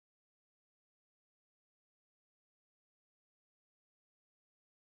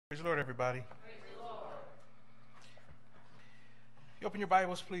Praise the Lord, everybody. Praise the Lord. You open your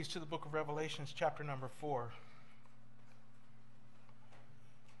Bibles, please, to the book of Revelations, chapter number 4.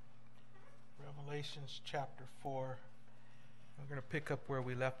 Revelations, chapter 4. We're going to pick up where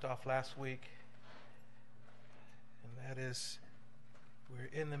we left off last week. And that is, we're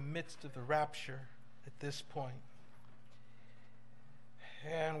in the midst of the rapture at this point.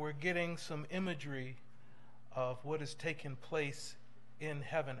 And we're getting some imagery of what is taking place in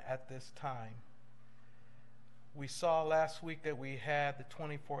heaven at this time. We saw last week that we had the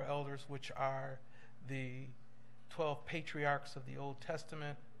 24 elders, which are the 12 patriarchs of the Old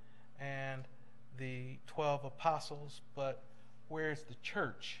Testament and the 12 apostles, but where's the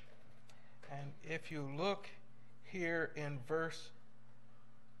church? And if you look here in verse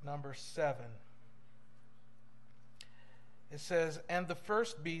number 7, it says, "And the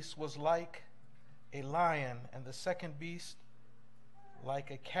first beast was like a lion, and the second beast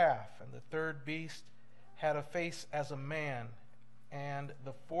like a calf, and the third beast had a face as a man, and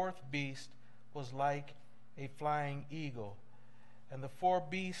the fourth beast was like a flying eagle. And the four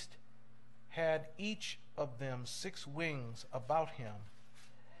beasts had each of them 6 wings about him,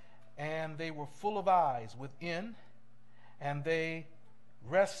 and they were full of eyes within, and they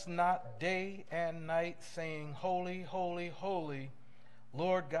rest not day and night, saying, Holy, holy, holy,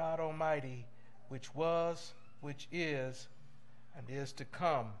 Lord God Almighty, which was, which is, and is to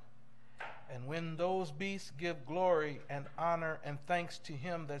come. And when those beasts give glory and honor and thanks to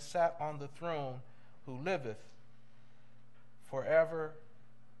him that sat on the throne, who liveth forever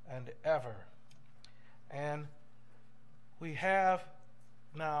and ever." And we have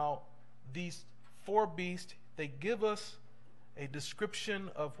now these 4 beasts. They give us a description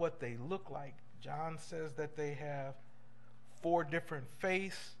of what they look like. John says that they have 4 different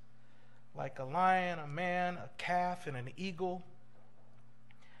faces, like a lion, a man, a calf, and an eagle.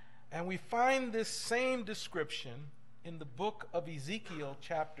 And we find this same description in the book of Ezekiel,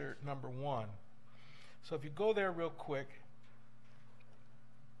 chapter number 1. So if you go there real quick,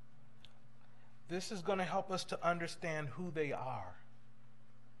 this is going to help us to understand who they are.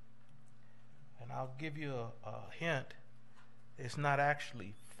 And I'll give you a hint. It's not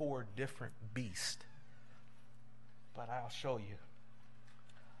actually 4 different beasts, but I'll show you.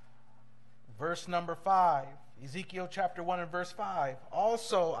 Verse number 5, Ezekiel chapter 1 and verse 5.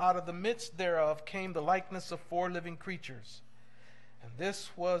 "Also out of the midst thereof came the likeness of 4 living creatures, and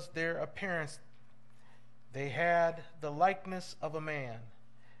this was their appearance. They had the likeness of a man,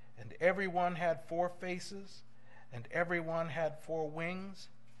 and every one had 4 faces, and every one had 4 wings,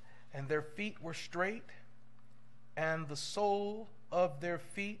 and their feet were straight, and the sole of their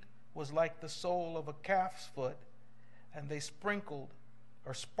feet was like the sole of a calf's foot, and they sparkled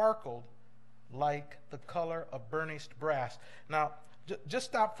like the color of burnished brass." Now, just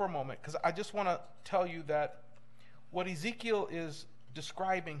stop for a moment, because I just want to tell you that what Ezekiel is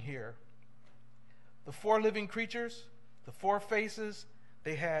describing here, the 4 living creatures, the 4 faces,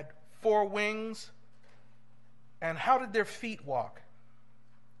 they had 4 wings. And how did their feet walk?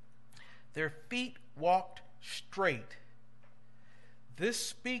 Their feet walked straight. This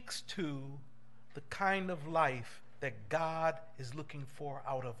speaks to the kind of life that God is looking for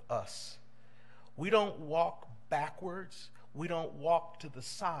out of us. We don't walk backwards. We don't walk to the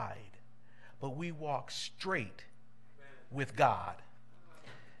side, but we walk straight with God.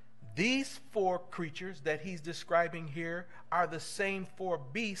 These 4 creatures that he's describing here are the same 4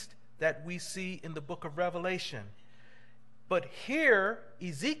 beasts that we see in the book of Revelation. But here,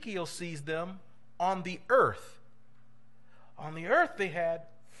 Ezekiel sees them on the earth. On the earth, they had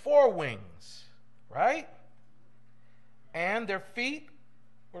 4 wings, right? And their feet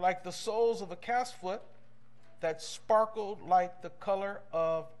were like the soles of a calf's foot that sparkled like the color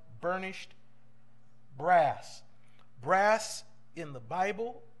of burnished brass. Brass in the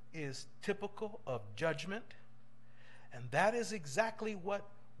Bible is typical of judgment, and that is exactly what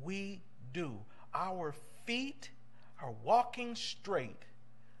we do. Our feet are walking straight.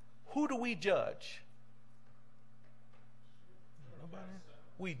 Who do we judge? Nobody?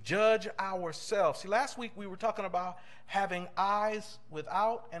 We judge ourselves. See, last week we were talking about having eyes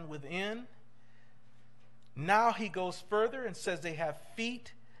without and within. Now he goes further and says they have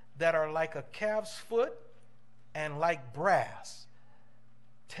feet that are like a calf's foot and like brass.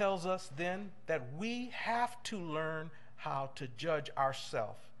 Tells us then that we have to learn how to judge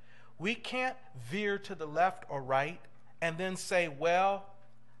ourselves. We can't veer to the left or right and then say, well,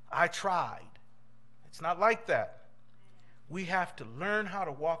 I tried. It's not like that. We have to learn how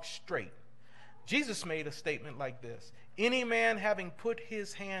to walk straight. Jesus made a statement like this: "Any man having put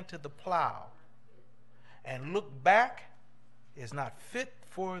his hand to the plow and look back is not fit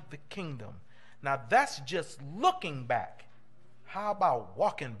for the kingdom. Now that's just looking back. How about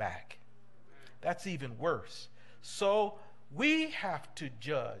walking back? That's even worse. So we have to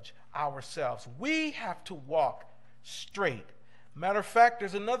judge ourselves. We have to walk straight. Matter of fact,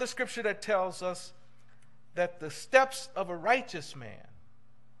 there's another scripture that tells us that the steps of a righteous man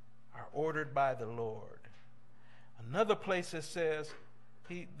are ordered by the Lord. Another place it says,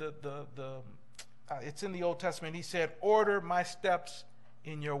 it's in the Old Testament, he said, order my steps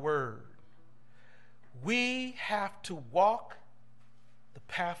in your word. We have to walk the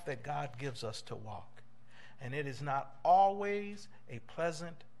path that God gives us to walk. And it is not always a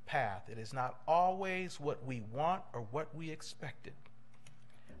pleasant path. It is not always what we want or what we expected.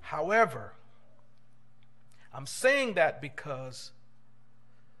 However, I'm saying that because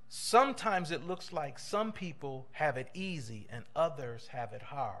sometimes it looks like some people have it easy and others have it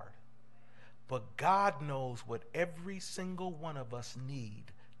hard. But God knows what every single one of us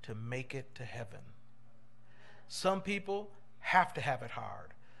need to make it to heaven. Some people have to have it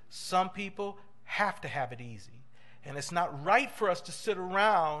hard. Some people have to have it easy. And it's not right for us to sit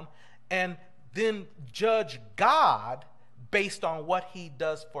around and then judge God based on what he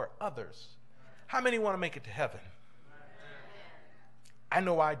does for others. How many want to make it to heaven? I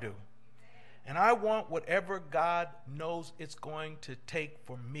know I do. And I want whatever God knows it's going to take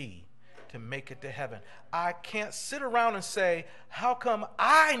for me to make it to heaven. I can't sit around and say, how come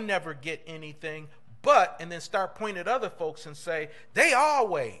I never get anything, and then start pointing at other folks and say, they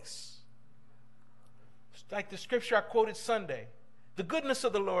always. It's like the scripture I quoted Sunday. The goodness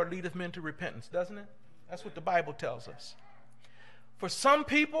of the Lord leadeth men to repentance, doesn't it? That's what the Bible tells us. For some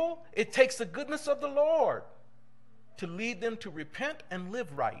people, it takes the goodness of the Lord to lead them to repent and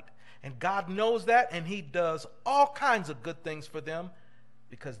live right. And God knows that, and he does all kinds of good things for them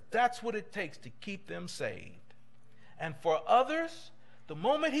because that's what it takes to keep them saved. And for others, the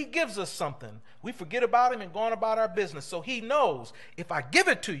moment he gives us something, we forget about him and go on about our business. So he knows if I give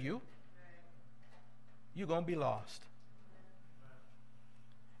it to you, you're going to be lost.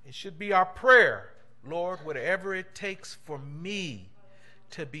 It should be our prayer, Lord, whatever it takes for me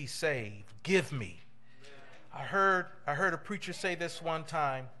to be saved, give me. I heard a preacher say this one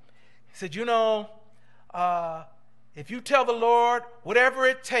time. He said, if you tell the Lord whatever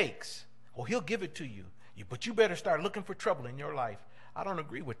it takes, well, he'll give it to you. But you better start looking for trouble in your life. I don't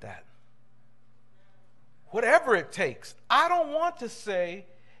agree with that. Whatever it takes. I don't want to say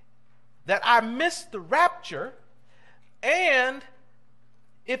that I missed the rapture, and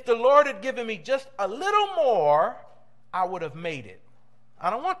if the Lord had given me just a little more, I would have made it. I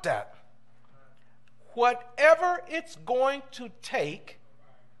don't want that. Whatever it's going to take,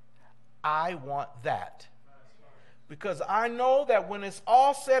 I want that. Because I know that when it's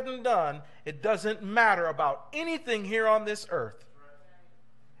all said and done, it doesn't matter about anything here on this earth.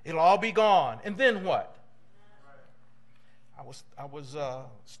 It'll all be gone. And then what? I was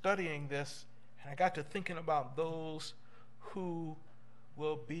studying this, and I got to thinking about those who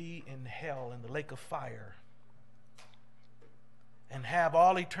will be in hell, in the lake of fire, and have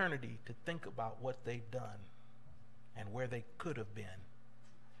all eternity to think about what they've done and where they could have been.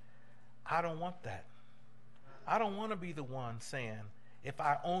 I don't want that. I don't want to be the one saying, if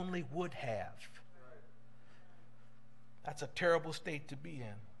I only would have. That's a terrible state to be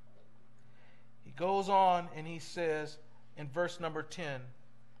in. He goes on and he says in verse number 10,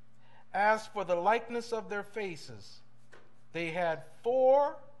 as for the likeness of their faces, they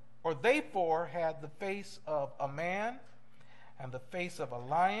four had the face of a man and the face of a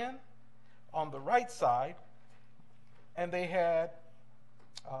lion on the right side, and they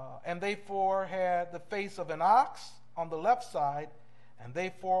four had the face of an ox on the left side, and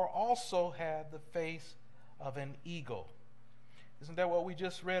they four also had the face of an eagle. Isn't that what we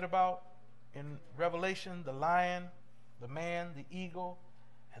just read about in Revelation? The lion, the man, the eagle,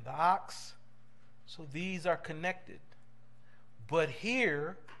 and the ox. So these are connected. But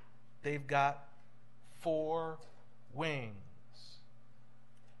here, they've got 4 wings.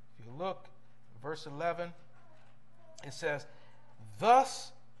 If you look, verse 11, it says,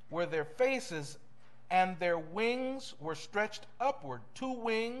 thus were their faces, and their wings were stretched upward. 2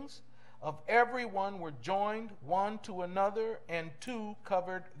 wings of every one were joined one to another, and 2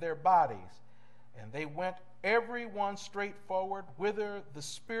 covered their bodies. And they went every one straight forward. Whither the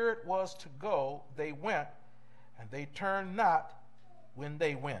Spirit was to go, they went, and they turned not when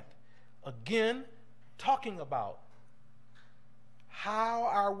they went. Again, talking about how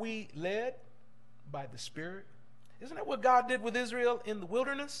are we led? By the Spirit. Isn't that what God did with Israel in the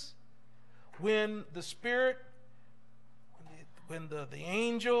wilderness? When the Spirit, when the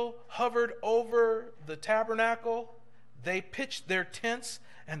angel hovered over the tabernacle, they pitched their tents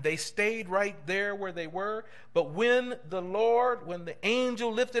and they stayed right there where they were. But when the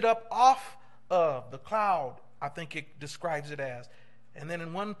angel lifted up off of the cloud, I think it describes it as, and then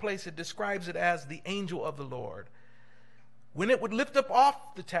in one place it describes it as the angel of the Lord. When it would lift up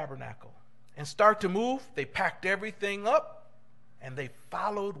off the tabernacle and start to move, they packed everything up and they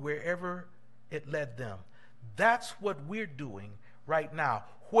followed wherever it led them. That's what we're doing right now.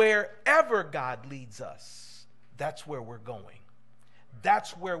 Wherever God leads us, that's where we're going.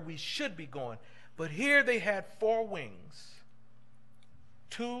 That's where we should be going. But here they had 4 wings.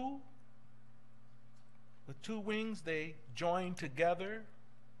 With 2 wings they joined together,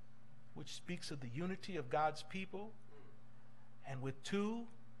 which speaks of the unity of God's people. And with 2,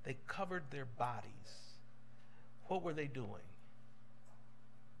 they covered their bodies. What were they doing?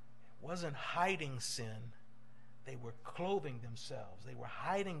 It wasn't hiding sin. They were clothing themselves. They were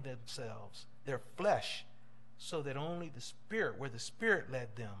hiding themselves, their flesh, so that only the Spirit, where the Spirit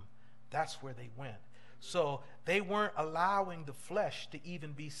led them, that's where they went. So they weren't allowing the flesh to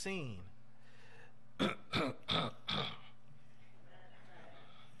even be seen.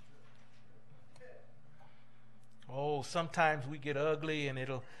 Oh, sometimes we get ugly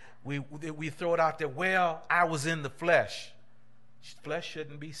and we throw it out there. Well, I was in the flesh. Flesh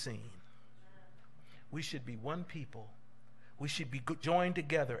shouldn't be seen. We should be one people. We should be joined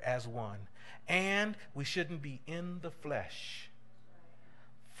together as one. And we shouldn't be in the flesh.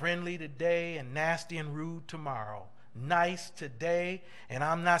 Friendly today and nasty and rude tomorrow. Nice today and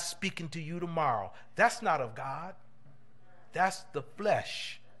I'm not speaking to you tomorrow. That's not of God. That's the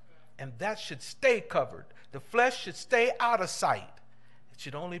flesh. And that should stay covered. The flesh should stay out of sight. It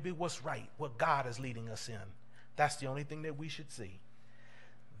should only be what's right, what God is leading us in. That's the only thing that we should see.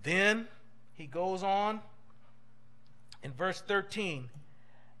 Then he goes on in verse 13.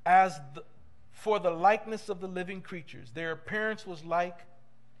 For the likeness of the living creatures, their appearance was like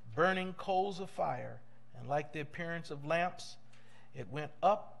burning coals of fire, and like the appearance of lamps, it went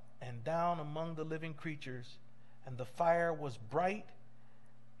up and down among the living creatures, and the fire was bright,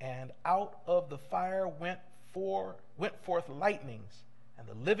 and out of the fire went forth lightnings, and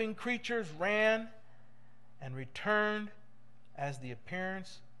the living creatures ran and returned as the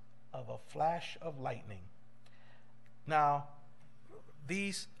appearance of a flash of lightning. Now,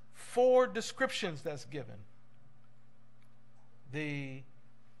 these 4 descriptions that's given, the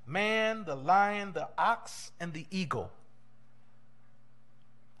man, the lion, the ox, and the eagle,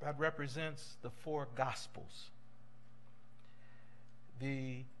 that represents the 4 gospels.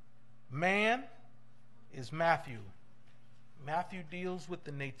 The man is Matthew. Matthew deals with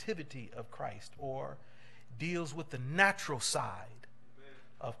the nativity of Christ, or deals with the natural side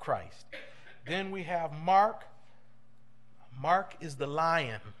of Christ. Then we have Mark. Mark is the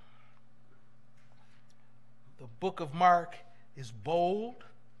lion. The book of Mark is bold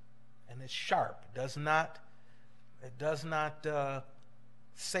and it's sharp. It does not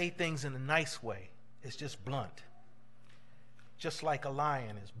say things in a nice way. It's just blunt. Just like a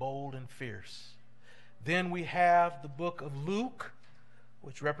lion is bold and fierce. Then we have the book of Luke,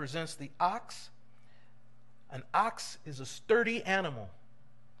 which represents the ox. An ox is a sturdy animal.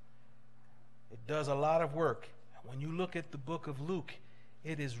 It does a lot of work. When you look at the book of Luke,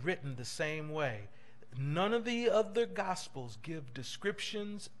 it is written the same way. None of the other gospels give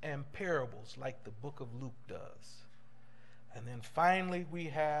descriptions and parables like the book of Luke does. And then finally we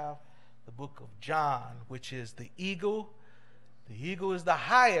have the book of John, which is the eagle. The eagle is the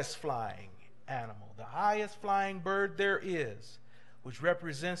highest flying animal, the highest flying bird there is, which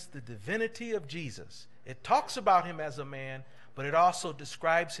represents the divinity of Jesus. It talks about him as a man, but it also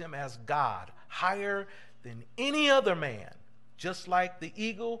describes him as God, higher than any other man. Just like the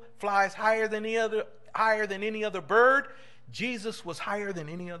eagle flies higher than any other bird, Jesus was higher than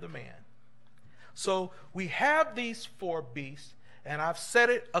any other man. So we have these 4 beasts, and I've said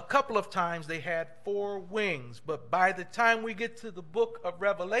it a couple of times, they had 4 wings. But by the time we get to the book of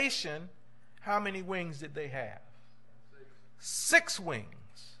Revelation, how many wings did they have? 6 wings.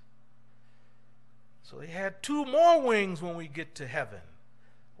 So they had 2 more wings when we get to heaven.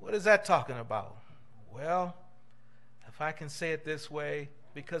 What is that talking about? Well, if I can say it this way,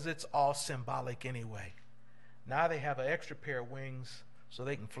 because it's all symbolic anyway. Now they have an extra pair of wings so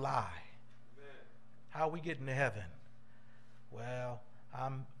they can fly. Amen. How are we getting to heaven? Well,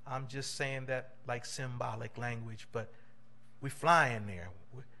 I'm just saying that like symbolic language, but we're flying there.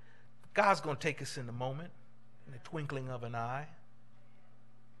 God's going to take us in a moment, in the twinkling of an eye.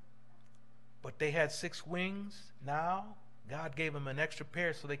 But they had 6 wings. Now God gave them an extra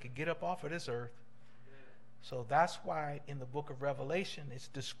pair so they could get up off of this earth. So that's why in the book of Revelation it's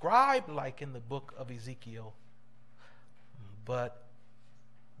described like in the book of Ezekiel. But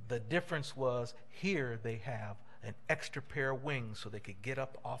the difference was here they have an extra pair of wings so they could get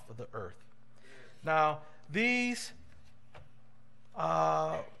up off of the earth. Now, these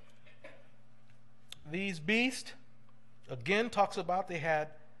beasts, again, talks about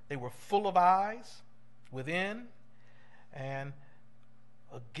they were full of eyes within. And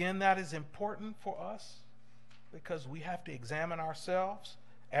again, that is important for us because we have to examine ourselves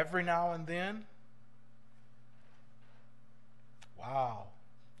every now and then. Wow,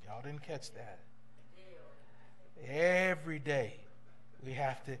 y'all didn't catch that. Every day we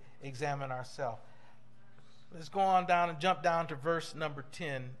have to examine ourselves. Let's go on down and jump down to verse number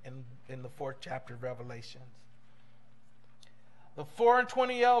 10 in the 4th chapter of Revelations. The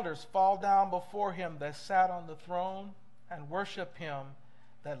 24 elders fall down before him that sat on the throne and worship him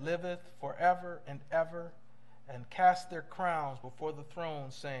that liveth forever and ever, and cast their crowns before the throne,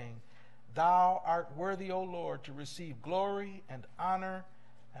 saying, Thou art worthy, O Lord, to receive glory and honor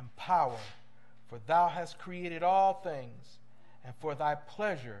and power, for thou hast created all things, and for thy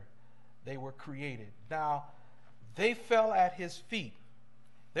pleasure they were created. Now, they fell at his feet.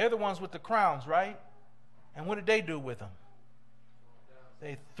 They're the ones with the crowns, right? And what did they do with them?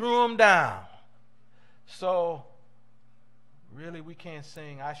 They threw them down. So, really, we can't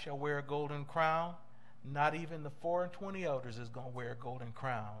sing, I shall wear a golden crown. Not even the 24 elders is going to wear a golden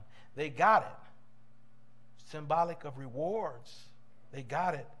crown. They got it. Symbolic of rewards. They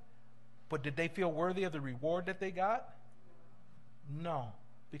got it. But did they feel worthy of the reward that they got? No.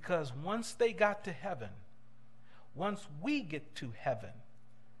 Because once they got to heaven, once we get to heaven,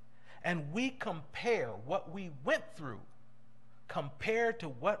 and we compare what we went through compared to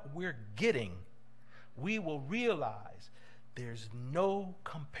what we're getting, we will realize there's no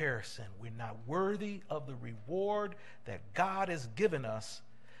comparison. We're not worthy of the reward that God has given us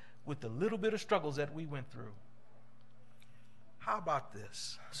with the little bit of struggles that we went through. How about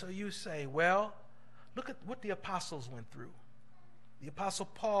this? So you say, well, look at what the apostles went through. The apostle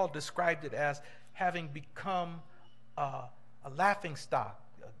Paul described it as having become a laughing stock,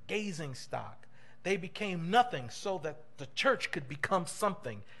 a gazing stock. They became nothing so that the church could become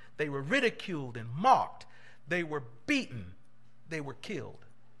something. They were ridiculed and mocked. They were beaten. They were killed.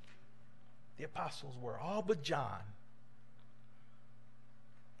 The apostles were, all but John.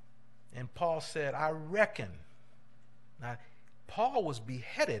 And Paul said, I reckon. Now, Paul was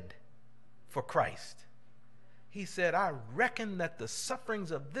beheaded for Christ. He said, I reckon that the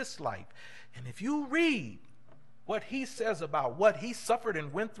sufferings of this life, and if you read what he says about what he suffered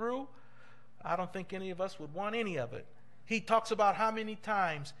and went through, I don't think any of us would want any of it. He talks about how many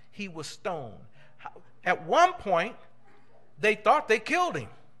times he was stoned. At one point, they thought they killed him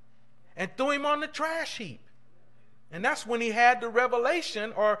and threw him on the trash heap. And that's when he had the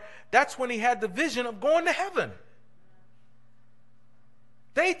revelation, or that's when he had the vision of going to heaven.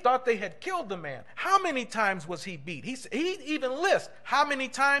 They thought they had killed the man. How many times was he beat? He even lists how many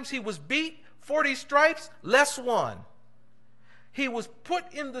times he was beat. 40 stripes, less one. He was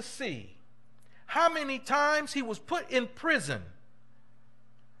put in the sea. How many times he was put in prison?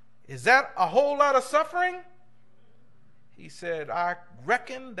 Is that a whole lot of suffering? He said, I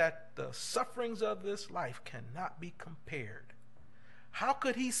reckon that the sufferings of this life cannot be compared. How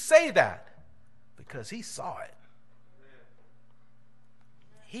could he say that? Because he saw it.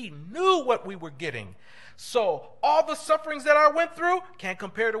 He knew what we were getting. So all the sufferings that I went through can't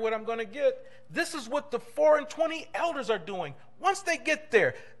compare to what I'm going to get. This is what the 24 elders are doing. Once they get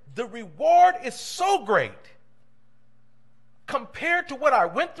there, the reward is so great. Compared to what I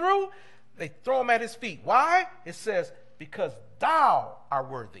went through, they throw him at his feet. Why? It says, because thou art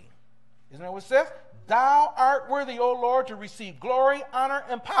worthy. Isn't that what it says? Thou art worthy, O Lord, to receive glory, honor,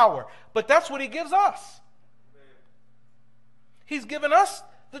 and power. But that's what he gives us. He's given us,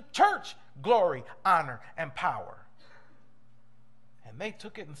 the church, glory, honor, and power. And they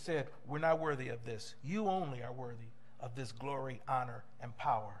took it and said, we're not worthy of this. You only are worthy of this glory, honor, and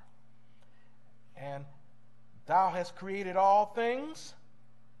power. And thou hast created all things,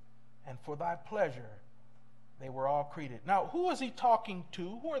 and for thy pleasure they were all created. Now, who is he talking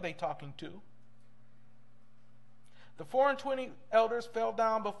to? Who are they talking to? The 24 elders fell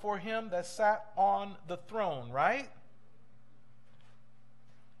down before him that sat on the throne, right?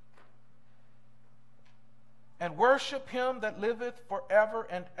 And worship him that liveth forever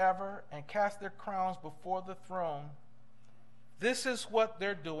and ever, and cast their crowns before the throne. This is what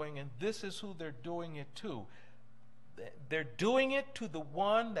they're doing, and this is who they're doing it to. They're doing it to the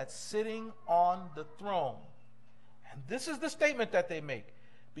one that's sitting on the throne. And this is the statement that they make.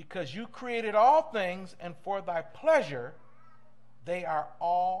 Because you created all things, and for thy pleasure they are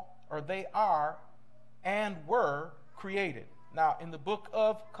and were created. Now, in the book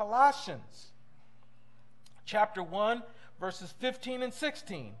of Colossians, chapter 1, verses 15 and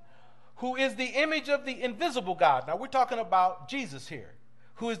 16, who is the image of the invisible God. Now, we're talking about Jesus here.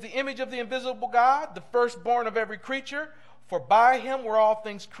 Who is the image of the invisible God, the firstborn of every creature. For by him were all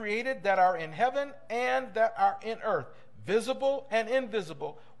things created that are in heaven and that are in earth, visible and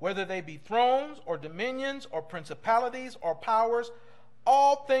invisible, whether they be thrones or dominions or principalities or powers.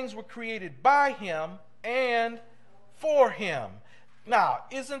 All things were created by him and for him. Now,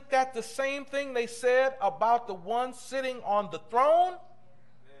 isn't that the same thing they said about the one sitting on the throne?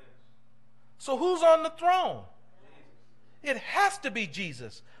 So who's on the throne? It has to be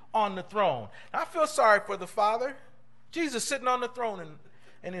Jesus on the throne. I feel sorry for the Father. Jesus sitting on the throne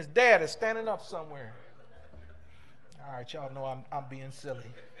and his dad is standing up somewhere. All right, y'all know I'm being silly.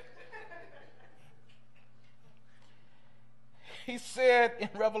 He said in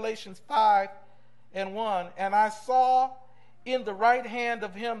Revelations 5:1, and I saw in the right hand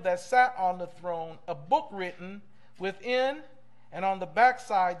of him that sat on the throne a book written within and on the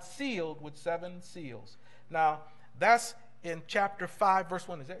backside sealed with 7 seals. Now, that's in chapter 5, verse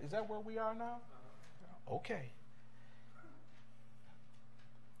 1. Is that where we are now? Okay.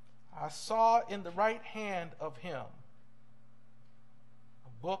 I saw in the right hand of him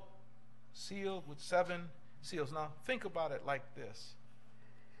a book sealed with 7 seals. Now, think about it like this.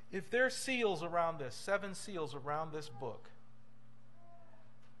 If there's seals around this, 7 seals around this book,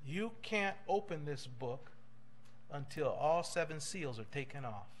 you can't open this book until all 7 seals are taken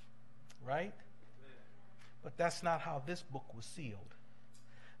off, right? But that's not how this book was sealed.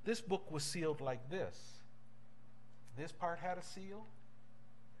 This book was sealed like this. This part had a seal.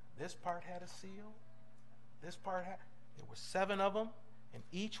 This part had a seal. This part had... There were 7 of them, and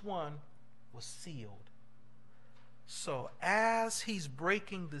each one was sealed. So as he's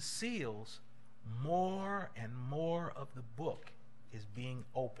breaking the seals, more and more of the book is being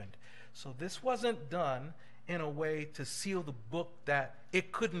opened. So this wasn't done in a way to seal the book that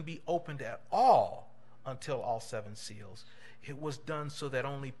it couldn't be opened at all until all 7 seals. It was done so that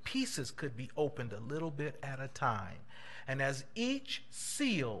only pieces could be opened a little bit at a time. And as each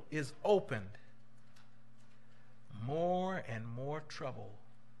seal is opened, more and more trouble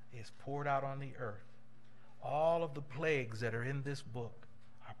is poured out on the earth. All of the plagues that are in this book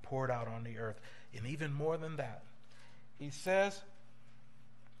are poured out on the earth. And even more than that, he says,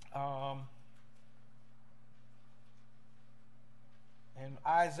 in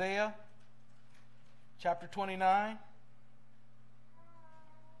Isaiah chapter 29,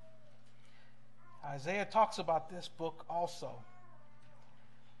 Isaiah talks about this book also.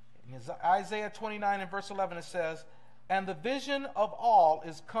 In Isaiah 29 and verse 11 it says, and the vision of all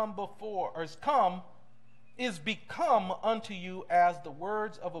is become unto you as the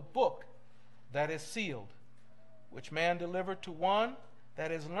words of a book that is sealed, which man delivered to one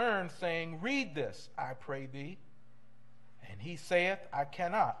that is learned, saying, read this, I pray thee. And he saith, I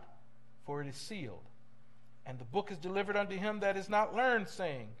cannot, for it is sealed. And the book is delivered unto him that is not learned,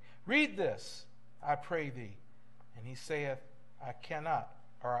 saying, read this, I pray thee. And he saith, I cannot,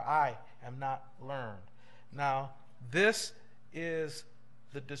 or I am not learned. Now, this is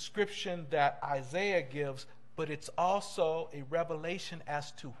the description that Isaiah gives, but it's also a revelation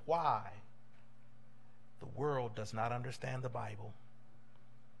as to why the world does not understand the Bible.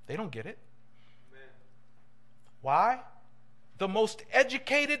 They don't get it. Amen. Why? The most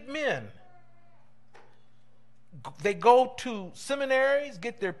educated men, they go to seminaries,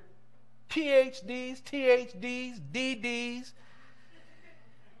 get their PhDs, THDs, DDs,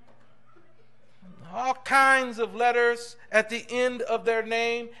 all kinds of letters at the end of their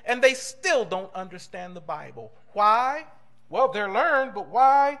name, and they still don't understand the Bible. Why? Well, they're learned, but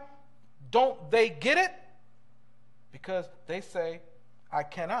why don't they get it? Because they say, I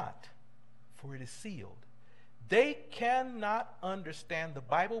cannot, for it is sealed. They cannot understand the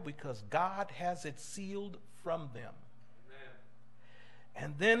Bible because God has it sealed from them. Amen.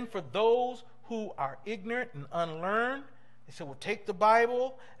 And then for those who are ignorant and unlearned, they say, well, take the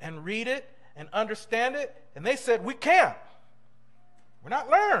Bible and read it and understand it. And they said, we can't. We're not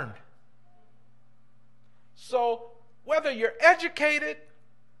learned. So whether you're educated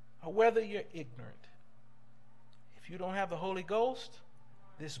or whether you're ignorant, if you don't have the Holy Ghost,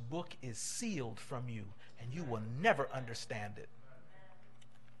 this book is sealed from you and you will never understand it.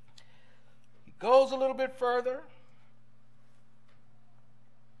 He goes a little bit further.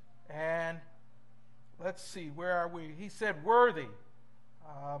 And let's see, where are we? He said, worthy.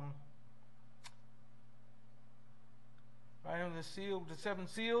 Right on the seal, the 7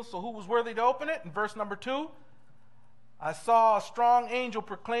 seals. So who was worthy to open it? In verse number 2, I saw a strong angel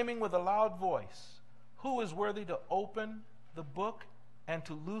proclaiming with a loud voice, who is worthy to open the book and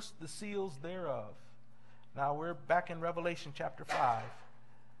to loose the seals thereof. Now we're back in Revelation chapter 5.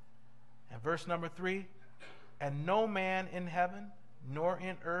 And verse number 3. And no man in heaven, nor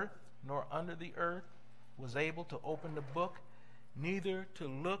in earth, nor under the earth was able to open the book, neither to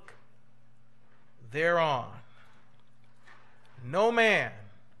look thereon. No man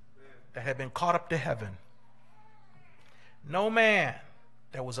that had been caught up to heaven, no man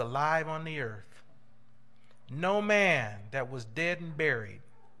that was alive on the earth, no man that was dead and buried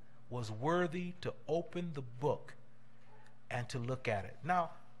was worthy to open the book and to look at it.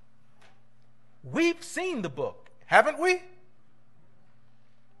 Now, we've seen the book, haven't we?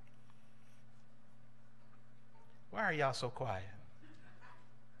 Why are y'all so quiet?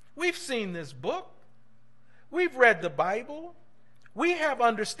 We've seen this book. We've read the Bible. We have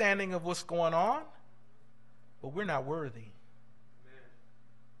understanding of what's going on, but we're not worthy.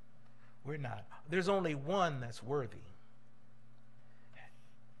 We're not. There's only one that's worthy.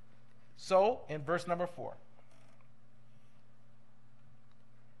 So, in verse number 4,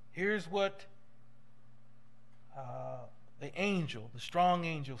 here's what the angel, the strong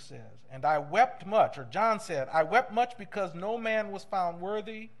angel says. And I wept much, or John said, I wept much because no man was found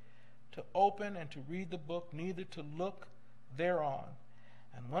worthy to open and to read the book, neither to look thereon.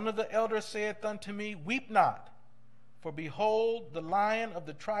 And one of the elders saith unto me, Weep not, for behold, the Lion of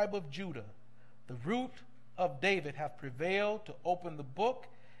the tribe of Judah, the root of David, hath prevailed to open the book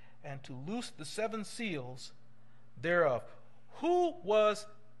and to loose the 7 seals thereof. Who was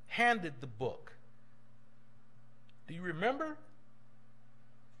handed the book? Do you remember?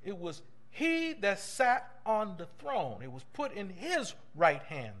 It was he that sat on the throne. It was put in his right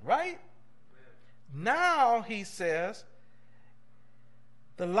hand, right? Now he says,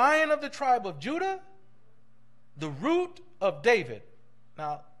 the Lion of the tribe of Judah, the root of David.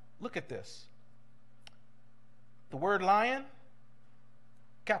 Now, look at this. The word lion,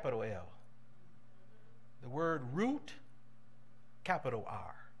 capital L. The word root, capital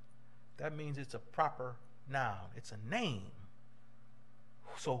R. That means it's a proper noun. It's a name.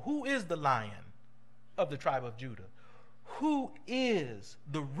 So who is the Lion of the tribe of Judah? Who is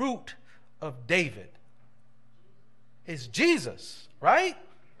the root of David? It's Jesus, right?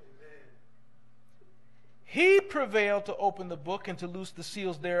 He prevailed to open the book and to loose the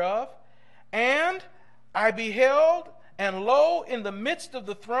seals thereof. And I beheld, and lo, in the midst of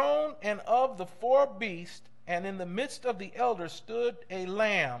the throne and of the 4 beasts, and in the midst of the elders stood a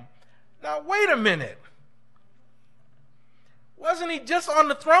lamb. Now, wait a minute. Wasn't he just on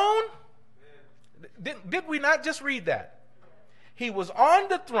the throne? Did we not just read that? He was on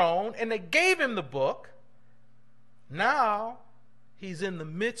the throne, and they gave him the book. Now, he's in the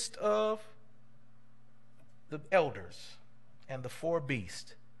midst of the elders and the 4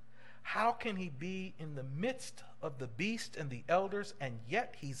 beasts. How can he be in the midst of the beast and the elders, and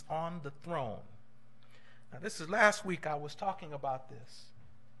yet he's on the throne? Now, this is last week I was talking about this.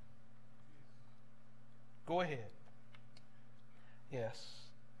 Go ahead. Yes.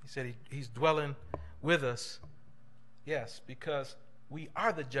 He said he's dwelling with us. Yes, because we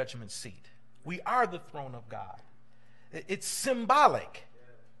are the judgment seat. We are the throne of God. It's symbolic.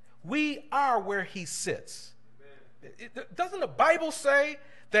 We are where he sits. Doesn't the Bible say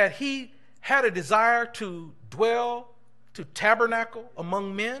that he had a desire to dwell, to tabernacle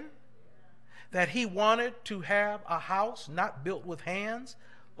among men? That he wanted to have a house not built with hands,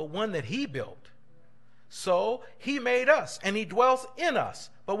 but one that he built. So he made us, and he dwells in us.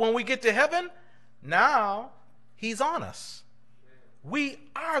 But when we get to heaven, now he's on us. We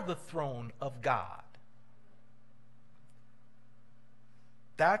are the throne of God.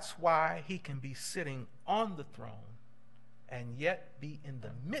 That's why he can be sitting on the throne and yet be in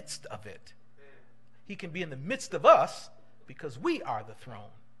the midst of it. He can be in the midst of us because we are the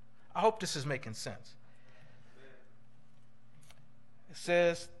throne. I hope this is making sense. It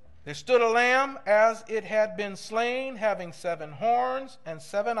says, there stood a lamb as it had been slain, having 7 horns and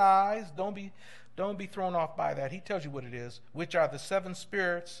 7 eyes. Don't be thrown off by that. He tells you what it is, which are the 7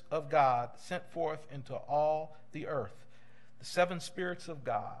 spirits of God sent forth into all the earth. The 7 spirits of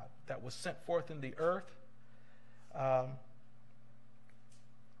God that was sent forth in the earth.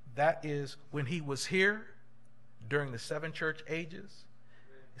 That is when he was here during the 7 church ages.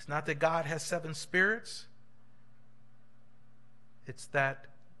 It's not that God has 7 spirits. It's that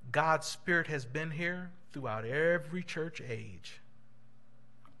God's Spirit has been here throughout every church age.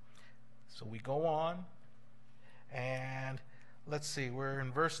 So we go on, and let's see, we're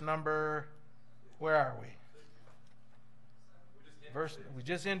in verse number, where are we? We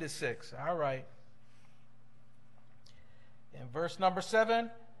just ended 6. All right. In verse number 7,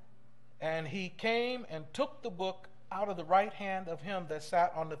 and he came and took the book out of the right hand of him that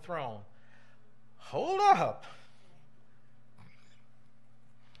sat on the throne. Hold up.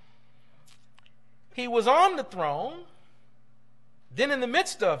 He was on the throne. Then in the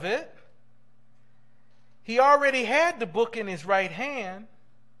midst of it, he already had the book in his right hand.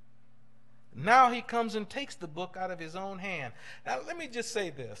 Now he comes and takes the book out of his own hand. Now let me just say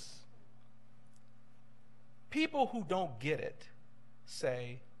this. People who don't get it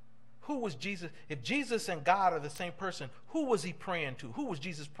say, who was Jesus? If Jesus and God are the same person, who was he praying to? Who was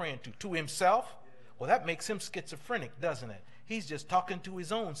Jesus praying to? To himself? Well, that makes him schizophrenic, doesn't it? He's just talking to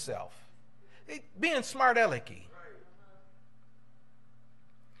his own self. Being smart alecky.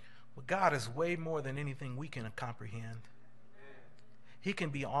 But God is way more than anything we can comprehend. He can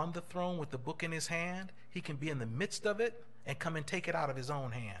be on the throne with the book in his hand. He can be in the midst of it and come and take it out of his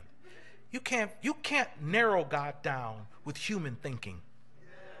own hand. You can't narrow God down with human thinking.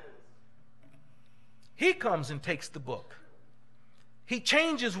 He comes and takes the book. He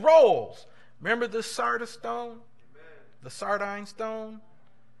changes roles. Remember the Sardis stone? The sardine stone?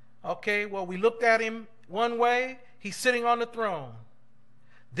 Okay, well, we looked at him one way. He's sitting on the throne.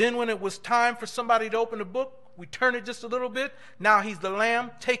 Then when it was time for somebody to open the book, we turn it just a little bit. Now he's the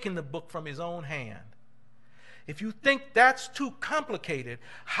Lamb taking the book from his own hand. If you think that's too complicated,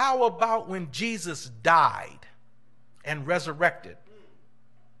 how about when Jesus died and resurrected?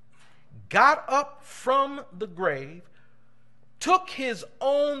 Got up from the grave, took his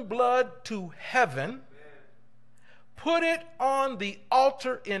own blood to heaven, put it on the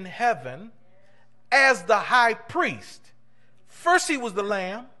altar in heaven as the high priest. First he was the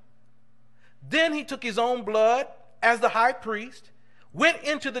lamb, then he took his own blood as the high priest, went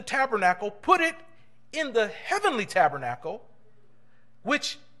into the tabernacle, put it in the heavenly tabernacle,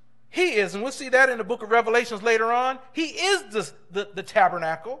 which he is, and we'll see that in the book of Revelations later on. He is the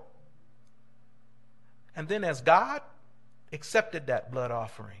tabernacle. And then as God accepted that blood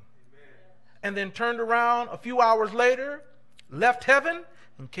offering, and then turned around a few hours later, left heaven,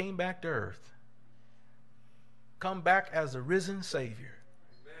 and came back to earth. Come back as a risen Savior.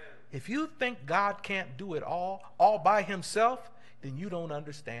 If you think God can't do it all by himself, then you don't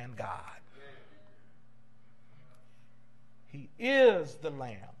understand God. He is the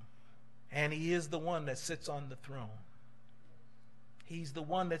Lamb, and he is the one that sits on the throne. He's the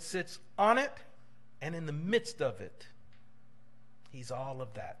one that sits on it and in the midst of it. He's all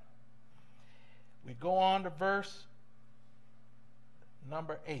of that. We go on to verse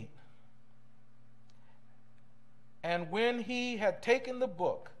number 8. And when he had taken the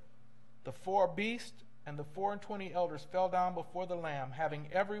book, the 4 beasts and the 24 elders fell down before the Lamb, having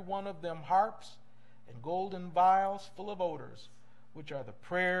every one of them harps and golden vials full of odors, which are the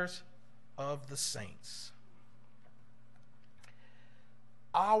prayers of the saints.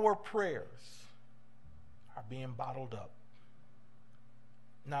 Our prayers are being bottled up.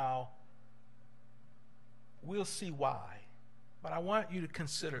 Now, we'll see why, but I want you to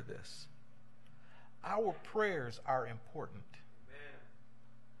consider this. Our prayers are important. Amen.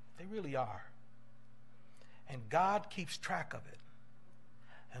 They really are. And God keeps track of it.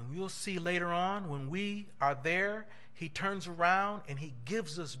 And we'll see later on when we are there, he turns around and he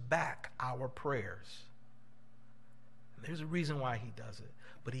gives us back our prayers. And there's a reason why he does it.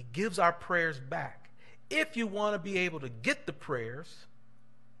 But he gives our prayers back. If you want to be able to get the prayers,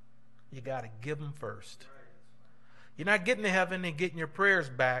 you got to give them first. You're not getting to heaven and getting your prayers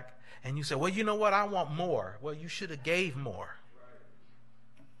back, and you say, well, you know what? I want more. Well, you should have gave more.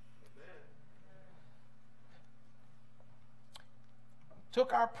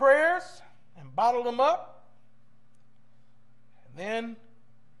 Took our prayers and bottled them up. And then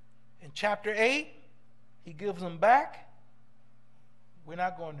in chapter 8, he gives them back. We're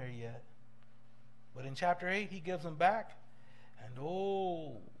not going there yet. But in chapter 8, he gives them back. And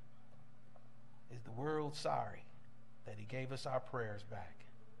oh, is the world sorry that he gave us our prayers back.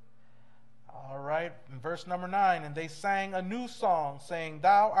 All right, in verse number 9, and they sang a new song, saying,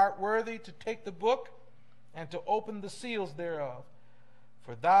 Thou art worthy to take the book and to open the seals thereof.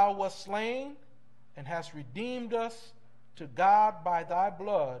 For thou wast slain and hast redeemed us to God by thy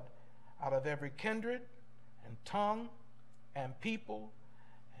blood out of every kindred and tongue and people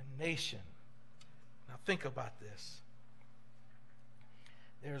and nation. Now think about this.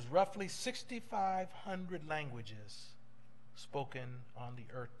 There's roughly 6,500 languages spoken on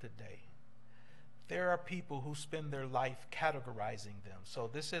the earth today. There are people who spend their life categorizing them. So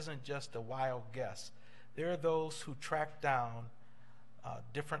this isn't just a wild guess. There are those who track down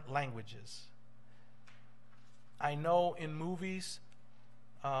different languages. I know in movies,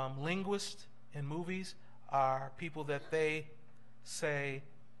 linguists in movies are people that they say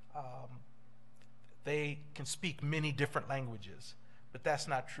they can speak many different languages. But that's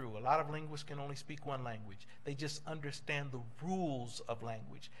not true. A lot of linguists can only speak one language. They just understand the rules of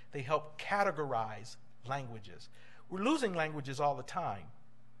language. They help categorize languages. We're losing languages all the time.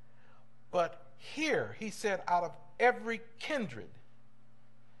 But here, he said, out of every kindred,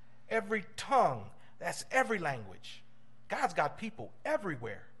 every tongue, that's every language. God's got people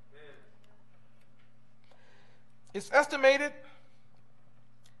everywhere. It's estimated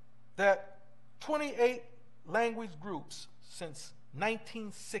that 28 language groups since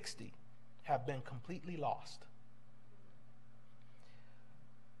 1960 have been completely lost.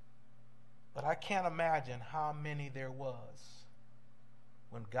 But I can't imagine how many there was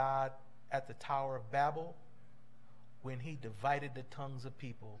when God, at the Tower of Babel, when he divided the tongues of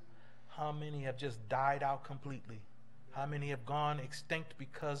people, how many have just died out completely? How many have gone extinct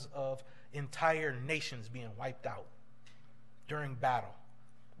because of entire nations being wiped out during battle?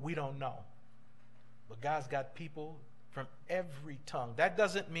 We don't know. But God's got people from every tongue. That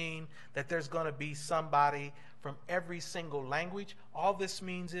doesn't mean that there's going to be somebody from every single language. All this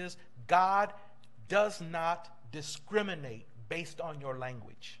means is God does not discriminate based on your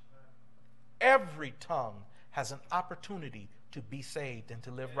language. Every tongue has an opportunity to be saved and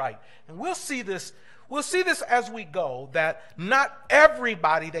to live right. And we'll see this as we go, that not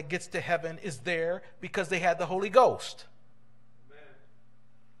everybody that gets to heaven is there because they had the Holy Ghost. Amen.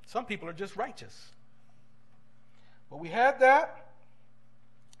 Some people are just righteous. But we had that.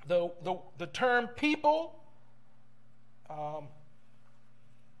 The term people,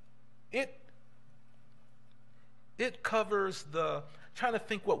 it covers trying to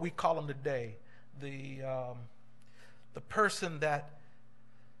think what we call them today, the person that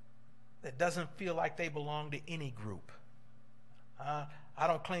doesn't feel like they belong to any group. I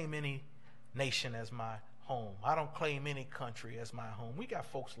don't claim any nation as my home. I don't claim any country as my home. We got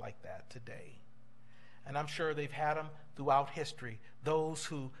folks like that today. And I'm sure they've had them throughout history. Those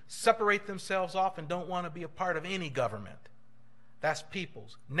who separate themselves off and don't want to be a part of any government. That's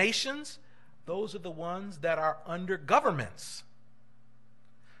peoples. Nations, those are the ones that are under governments.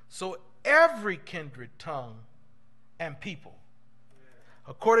 So every kindred, tongue, and people.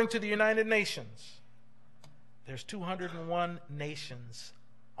 According to the United Nations, there's 201 nations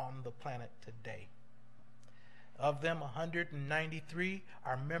on the planet today. Of them, 193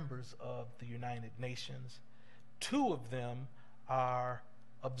 are members of the United Nations. 2 of them are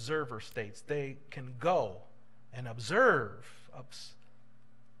observer states. They can go and observe.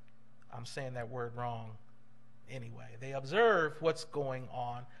 I'm saying that word wrong anyway. They observe what's going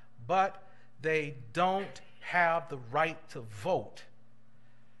on, but they don't have the right to vote.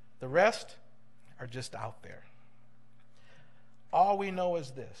 The rest are just out there. All we know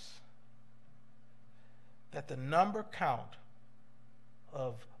is this, that the number count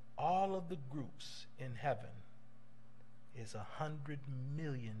of all of the groups in heaven is 100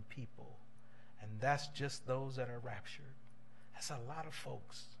 million people. And that's just those that are raptured. That's a lot of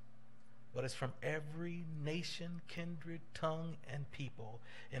folks. But it's from every nation, kindred, tongue, and people.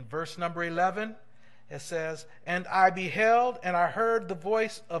 In verse number 11, it says, "And I beheld, and I heard the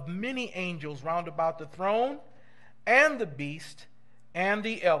voice of many angels round about the throne, and the beast, and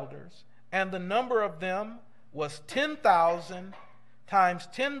the elders, and the number of them was 10,000 times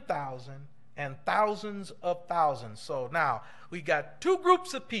 10,000, and thousands of thousands." So now, we got 2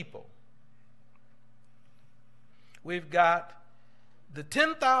 groups of people. We've got the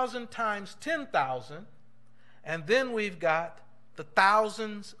 10,000 times 10,000, and then we've got the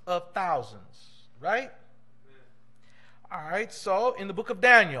thousands of thousands, right? All right, so in the book of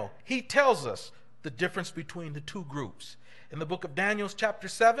Daniel, he tells us the difference between the 2 groups. In the book of Daniel chapter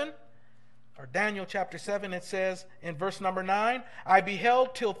 7, it says in verse number 9, "I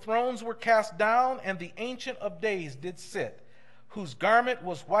beheld till thrones were cast down, and the Ancient of Days did sit, whose garment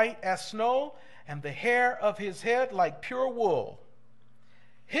was white as snow, and the hair of his head like pure wool.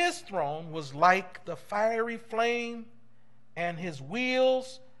 His throne was like the fiery flame, and his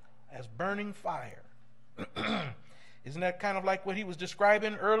wheels as burning fire." Isn't that kind of like what he was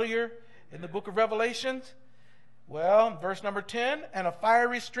describing earlier in the book of Revelations? Well, verse number 10, "And a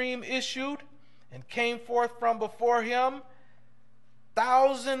fiery stream issued and came forth from before him.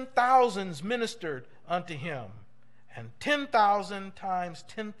 Thousands ministered unto him, and 10,000 times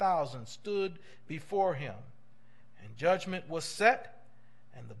 10,000 stood before him. And judgment was set,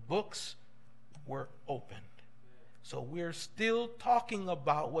 and the books were opened." So we're still talking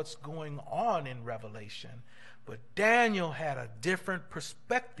about what's going on in Revelation, but Daniel had a different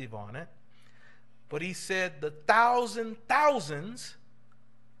perspective on it. But he said the thousands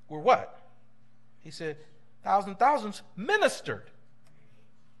were what? He said thousands ministered.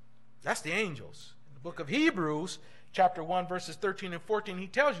 That's the angels. In the book of Hebrews, chapter 1, verses 13 and 14, he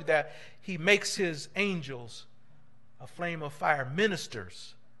tells you that he makes his angels a flame of fire,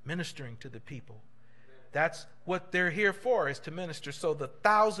 ministering to the people. That's what they're here for, is to minister. So the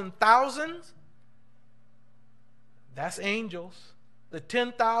thousands, that's angels. The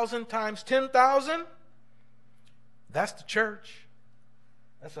 10,000 times 10,000, that's the church.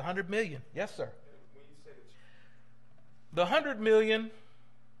 That's 100 million. Yes, sir. The 100 million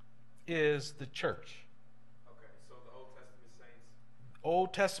is the church. Okay, so the Old Testament saints.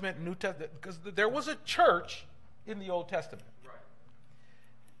 Old Testament, New Testament, because there was a church in the Old Testament. Right.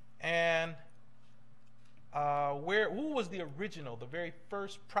 And who was the original, the very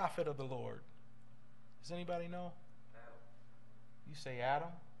first prophet of the Lord? Does anybody know? Adam. You say Adam.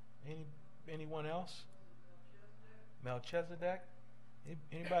 Anyone else? Melchizedek.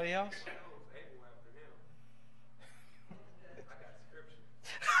 Anybody else? I know it was Abel after him. I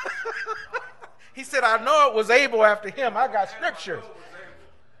got scripture. He said, I know it was Abel after him. I got scriptures.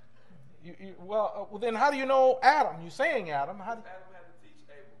 Well, then how do you know Adam? You're saying Adam. How do, Adam had to teach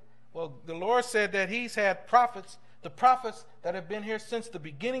Abel. well, the Lord said that he's had prophets, the prophets that have been here since the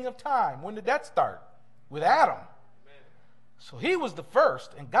beginning of time. When did that start? With Adam. Amen. So he was the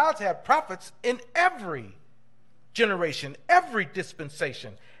first, and God's had prophets in every generation, every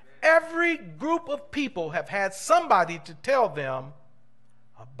dispensation. Every group of people have had somebody to tell them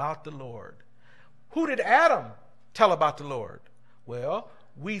about the Lord. Who did Adam tell about the Lord? Well,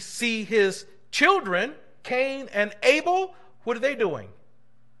 we see his children, Cain and Abel. What are they doing?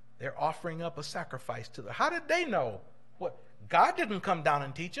 They're offering up a sacrifice to the. How did they know? What? God didn't come down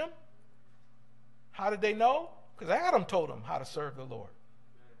and teach them. How did they know? Because Adam told them how to serve the Lord.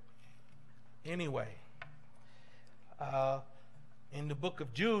 Anyway, in the book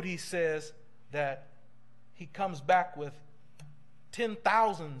of Jude, he says that he comes back with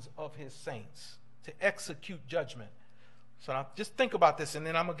 10,000s of his saints to execute judgment. So now just think about this, and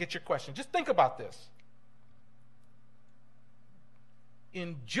then I'm going to get your question. Just think about this.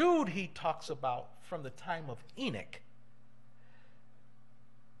 In Jude, he talks about from the time of Enoch.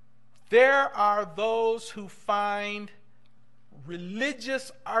 There are those who find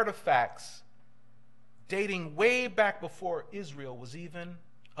religious artifacts dating way back before Israel was even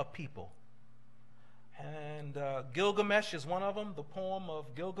a people. And Gilgamesh is one of them, the poem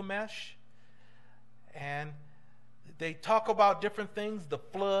of Gilgamesh. And they talk about different things, the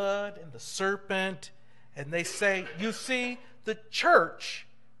flood and the serpent. And they say, you see, the church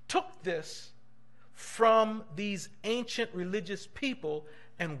took this from these ancient religious people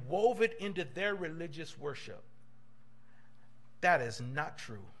and wove it into their religious worship. That is not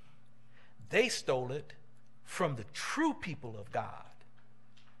true. They stole it from the true people of God.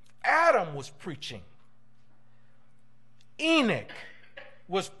 Adam was preaching. Enoch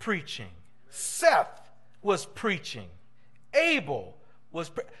was preaching. Seth was preaching. Abel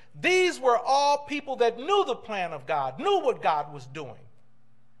was these were all people that knew the plan of God, knew what God was doing.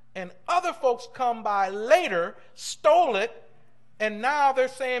 And other folks come by later, stole it, and now they're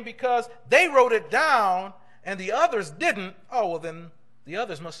saying because they wrote it down and the others didn't, oh, well then the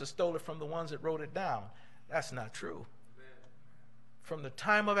others must have stole it from the ones that wrote it down. That's not true. From the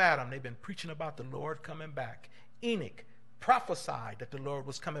time of Adam, they've been preaching about the Lord coming back. Enoch prophesied that the Lord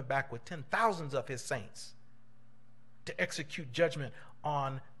was coming back with 10,000s of his saints to execute judgment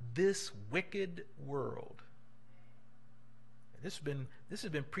on this wicked world. This has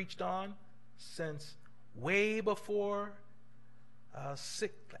been preached on since way before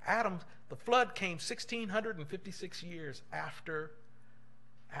Adam. The flood came 1,656 years after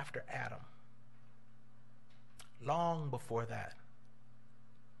Adam. Long before that.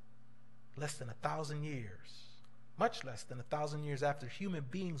 Less than 1,000 years. Much less than 1,000 years after human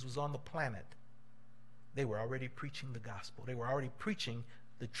beings was on the planet. They were already preaching the gospel. They were already preaching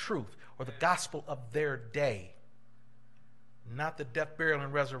the truth or the gospel of their day. Not the death, burial,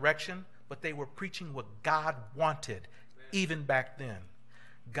 and resurrection, but they were preaching what God wanted even back then.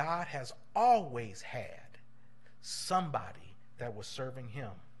 God has always had somebody that was serving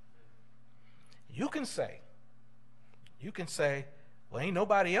him. You can say, well, ain't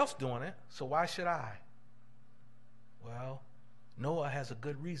nobody else doing it, so why should I? Well, Noah has a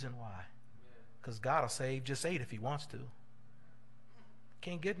good reason why. Because God will save just 8 if he wants to.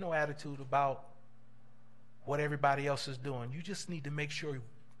 Can't get no attitude about what everybody else is doing. You just need to make sure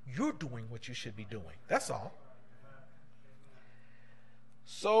you're doing what you should be doing. That's all.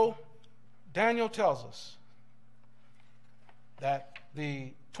 So, Daniel tells us that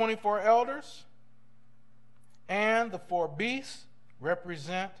the 24 elders and the 4 beasts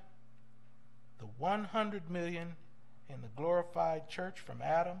represent the 100 million in the glorified church from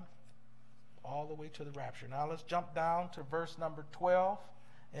Adam all the way to the rapture. Now let's jump down to verse number 12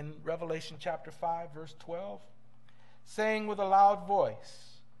 in Revelation chapter 5, verse 12. Saying with a loud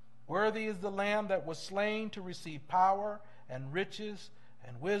voice, worthy is the Lamb that was slain to receive power and riches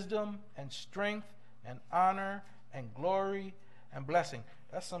and wisdom and strength and honor and glory and blessing.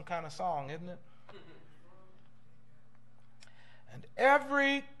 That's some kind of song, isn't it? And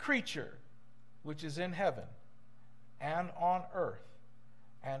every creature which is in heaven and on earth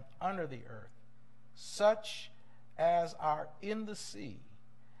and under the earth, such as are in the sea,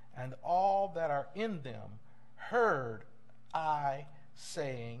 and all that are in them, heard I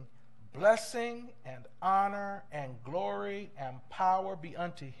saying, blessing and honor and glory and power be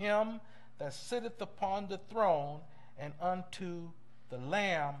unto him that sitteth upon the throne and unto the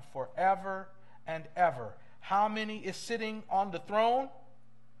Lamb forever and ever. How many is sitting on the throne?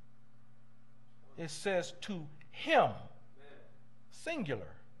 It says to him,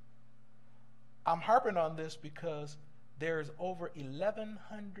 singular. I'm harping on this because there's over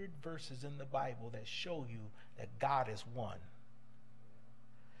 1,100 verses in the Bible that show you that God is one.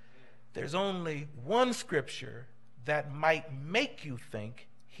 There's only one scripture that might make you think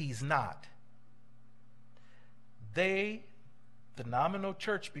he's not. They, the nominal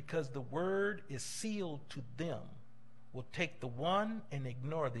church, because the word is sealed to them, will take the one and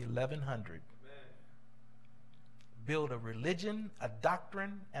ignore the 1,100. Build a religion, a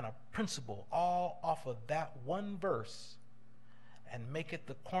doctrine, and a principle all off of that one verse and make it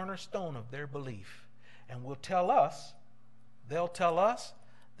the cornerstone of their belief. And they'll tell us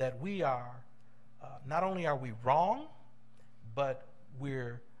that we are, not only are we wrong, but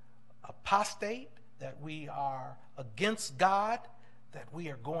we're apostate, that we are against God, that we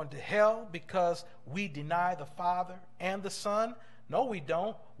are going to hell because we deny the Father and the Son. No, we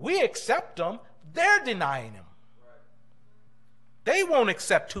don't. We accept them. They're denying him. They won't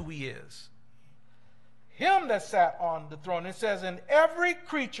accept who he is. Him that sat on the throne. It says, and every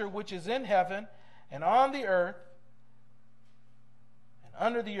creature which is in heaven and on the earth and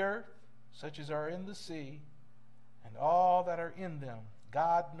under the earth, such as are in the sea, and all that are in them.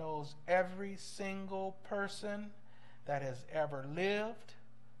 God knows every single person that has ever lived,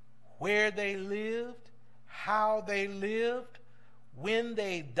 where they lived, how they lived, when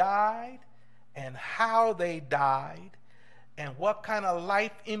they died, and how they died, and what kind of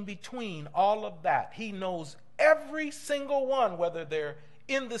life in between, all of that. He knows every single one, whether they're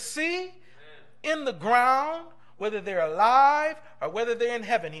in the sea, in the ground, whether they're alive, or whether they're in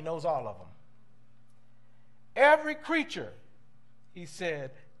heaven. He knows all of them. Every creature, he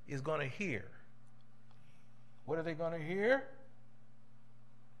said, is going to hear. What are they going to hear?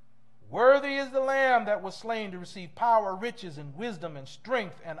 Worthy is the Lamb that was slain to receive power, riches, and wisdom, and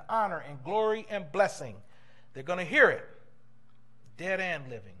strength, and honor, and glory, and blessing. They're going to hear it. Dead and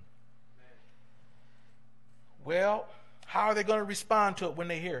living. Well, how are they going to respond to it when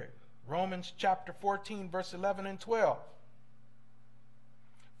they hear it? Romans chapter 14, verse 11 and 12.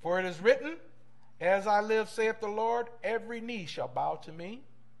 For it is written, as I live, saith the Lord, every knee shall bow to me,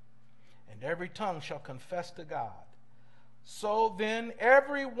 and every tongue shall confess to God. So then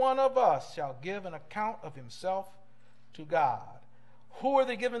every one of us shall give an account of himself to God. Who are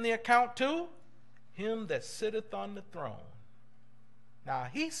they giving the account to? Him that sitteth on the throne. Now,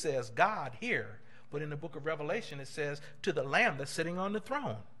 he says God here, but in the book of Revelation it says to the Lamb that's sitting on the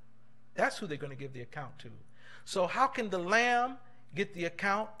throne. That's who they're going to give the account to. So how can the Lamb get the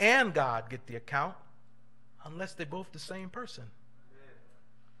account and God get the account unless they're both the same person?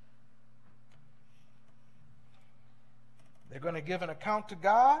 They're going to give an account to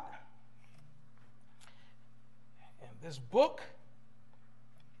God. And this book,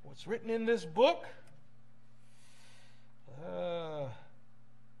 what's written in this book, does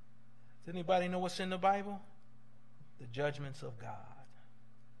anybody know what's in the Bible? The judgments of God.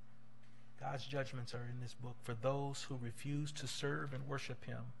 God's judgments are in this book for those who refuse to serve and worship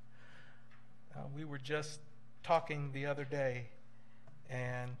him. We were just talking the other day,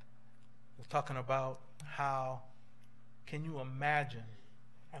 and we're talking about how, can you imagine?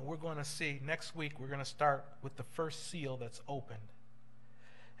 And we're going to see, next week we're going to start with the first seal that's opened.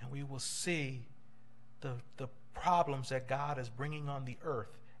 And we will see the problems that God is bringing on the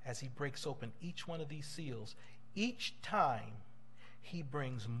earth as he breaks open each one of these seals. Each time he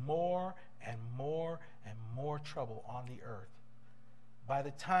brings more and more and more trouble on the earth. By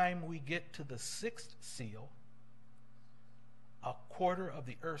the time we get to the sixth seal, a quarter of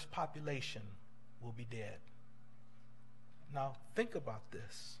the earth's population will be dead. Now think about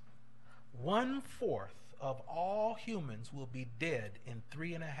this. 1/4 of all humans will be dead in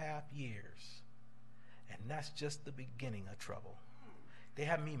 3.5 years. And that's just the beginning of trouble. They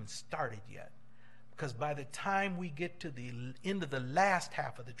haven't even started yet. Because by the time we get to the end of the last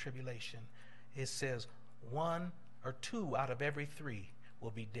half of the tribulation, it says 1 or 2 out of every 3 will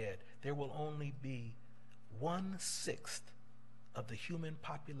be dead. There will only be 1/6 of the human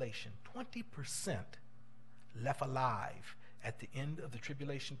population, 20%, left alive at the end of the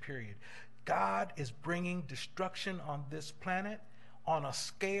tribulation period. God is bringing destruction on this planet on a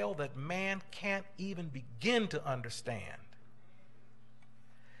scale that man can't even begin to understand.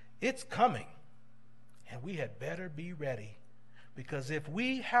 It's coming, and we had better be ready, because if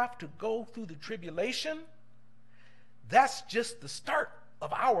we have to go through the tribulation, that's just the start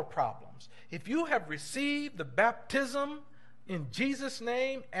of our problems. If you have received the baptism in Jesus'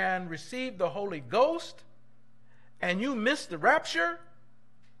 name and received the Holy Ghost, and you miss the rapture,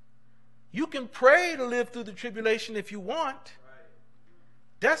 you can pray to live through the tribulation if you want.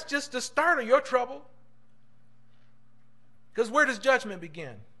 That's just the start of your trouble. Because where does judgment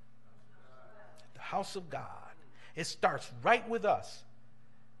begin? At the house of God. It starts right with us.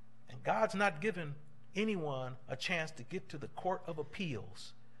 And God's not giving anyone a chance to get to the court of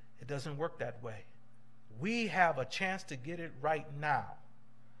appeals. It doesn't work that way. We have a chance to get it right now.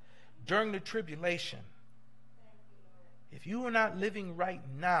 During the tribulation, if you are not living right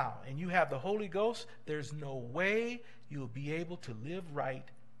now and you have the Holy Ghost, there's no way you'll be able to live right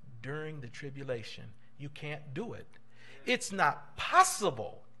during the tribulation. You can't do it. It's not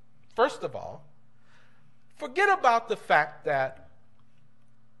possible. First of all, forget about the fact that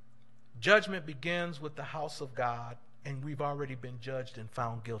judgment begins with the house of God and we've already been judged and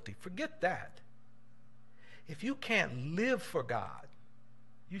found guilty. Forget that. If you can't live for God,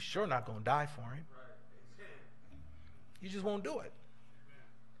 you're sure not going to die for him. You just won't do it.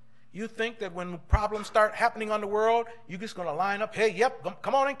 You think that when problems start happening on the world, you're just going to line up, hey, yep,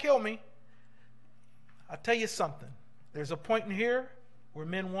 come on and kill me. I'll tell you something. There's a point in here where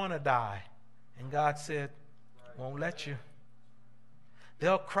men want to die. And God said, won't let you.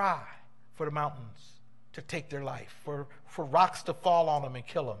 They'll cry for the mountains to take their life, for rocks to fall on them and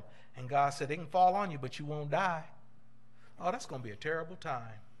kill them. And God said, they can fall on you, but you won't die. Oh, that's going to be a terrible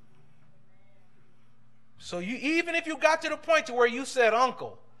time. So even if you got to the point to where you said,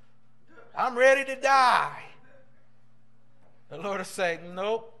 Uncle, I'm ready to die, the Lord will say,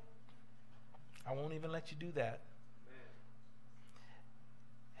 nope, I won't even let you do that.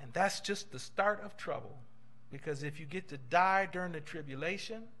 And that's just the start of trouble. Because if you get to die during the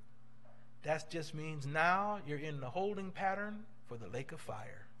tribulation, that just means now you're in the holding pattern for the lake of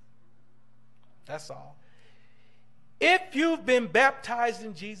fire. That's all. If you've been baptized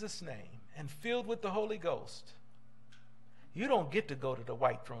in Jesus' name and filled with the Holy Ghost, you don't get to go to the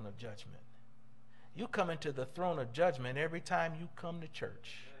white throne of judgment. You come into the throne of judgment every time you come to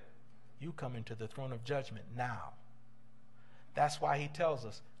church. You come into the throne of judgment now. That's why he tells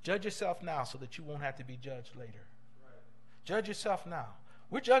us, judge yourself now so that you won't have to be judged later. Right. Judge yourself now.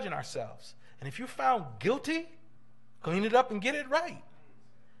 We're judging ourselves. And if you're found guilty, clean it up and get it right.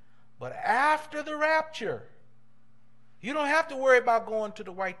 But after the rapture, you don't have to worry about going to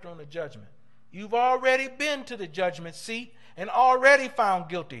the white throne of judgment. You've already been to the judgment seat and already found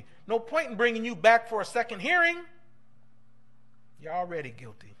guilty. No point in bringing you back for a second hearing. You're already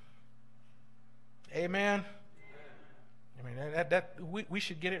guilty. Amen. I mean, we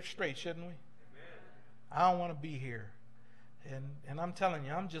should get it straight, shouldn't we? I don't want to be here. And I'm telling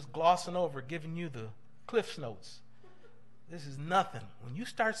you, I'm just glossing over, giving you the Cliff's Notes. This is nothing. When you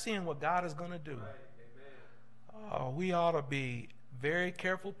start seeing what God is going to do, we ought to be very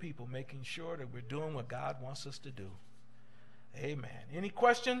careful people, making sure that we're doing what God wants us to do. Amen. Any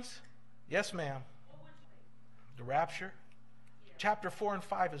questions? Yes, ma'am. The rapture? Chapter 4 and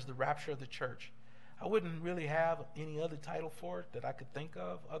 5 is the rapture of the church. I wouldn't really have any other title for it that I could think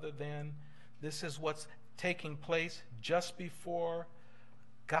of other than this is what's taking place just before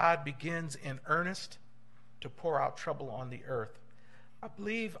God begins in earnest to pour out trouble on the earth. I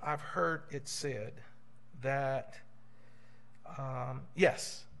believe I've heard it said that,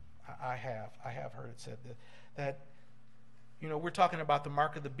 yes, I have heard it said that we're talking about the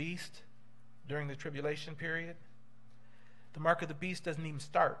mark of the beast during the tribulation period. The mark of the beast doesn't even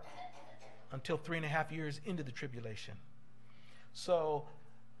start until 3.5 years into the tribulation. So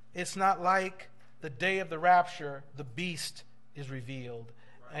it's not like the day of the rapture, the beast is revealed,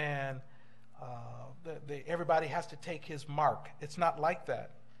 and everybody has to take his mark. It's not like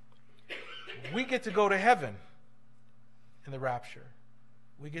that. We get to go to heaven in the rapture.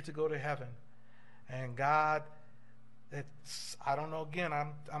 We get to go to heaven. And God, I don't know, again,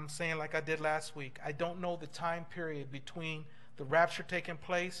 I'm saying like I did last week, I don't know the time period between the rapture taking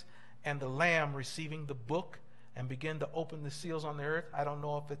place and the Lamb receiving the book and begin to open the seals on the earth. I don't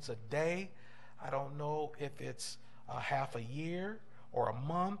know if it's a day. I don't know if it's a half a year or a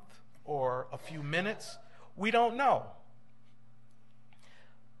month or a few minutes. We don't know.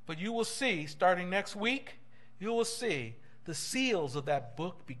 But you will see, starting next week, you will see the seals of that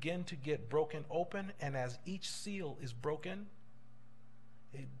book begin to get broken open. And as each seal is broken,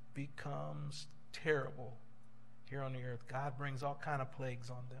 it becomes terrible here on the earth. God brings all kind of plagues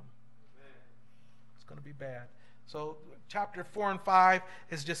on them. It's going to be bad. So chapter 4 and 5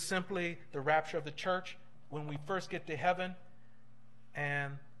 is just simply the rapture of the church when we first get to heaven,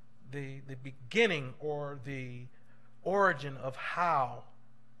 and the beginning or the origin of how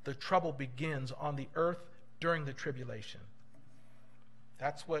the trouble begins on the earth during the tribulation.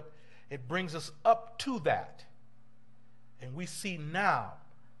 That's what it brings us up to that. And we see now,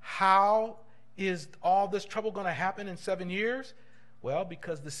 how is all this trouble going to happen in 7 years? Well,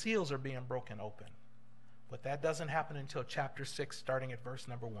 because the seals are being broken open. But that doesn't happen until chapter 6, starting at verse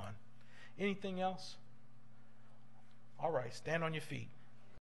number 1. Anything else? All right, stand on your feet.